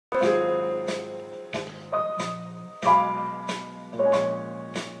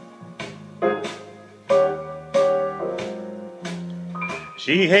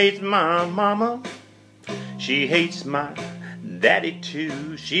She hates my mama, she hates my daddy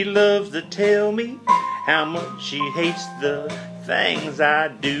too. She loves to tell me how much she hates the things I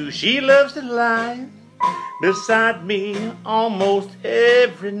do. She loves to lie beside me almost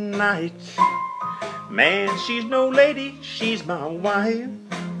every night. Man, she's no lady, she's my wife.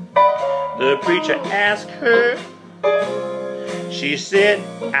 The preacher asked her, she said,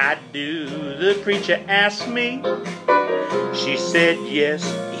 I do. The preacher asked me, she said, yes,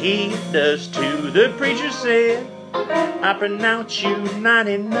 he does too. The preacher said, I pronounce you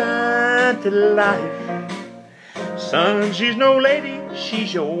 99 to life. Son, she's no lady,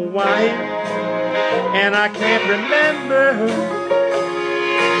 she's your wife. And I can't remember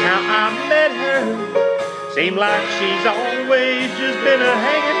how I met her. Seems like she's always just been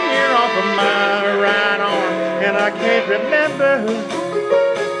hanging here off of my right arm. And I can't remember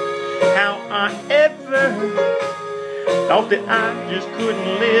how I ever thought that I just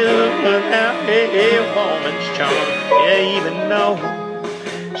couldn't live without a woman's charm. Yeah, even though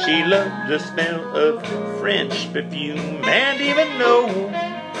she loved the smell of French perfume, and even though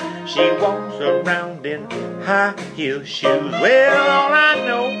she walks around in high heel shoes, well, all I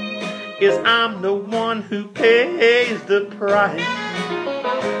know is I'm the one who pays the price.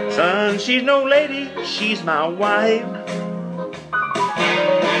 Son, she's no lady, she's my wife.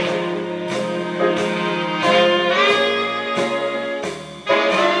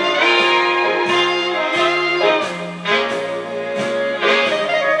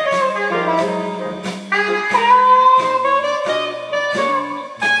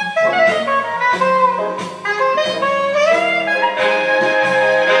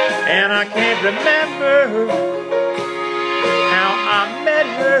 And I can't remember how I met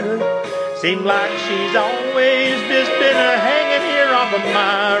her. Seems like she's always just been hanging here off of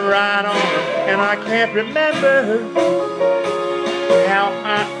my right arm. And I can't remember how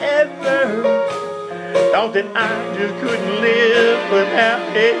I ever thought that I just couldn't live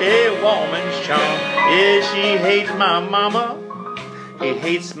without a woman's charm. Yeah, she hates my mama, he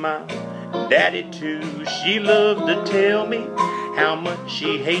hates my daddy too. She loves to tell me how much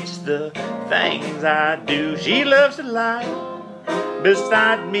she hates the things I do. She loves to lie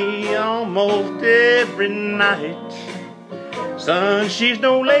beside me almost every night. Son, she's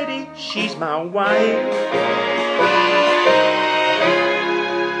no lady, she's my wife.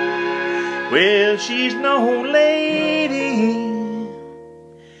 Well, she's no lady,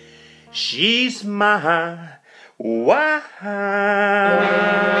 she's my wife.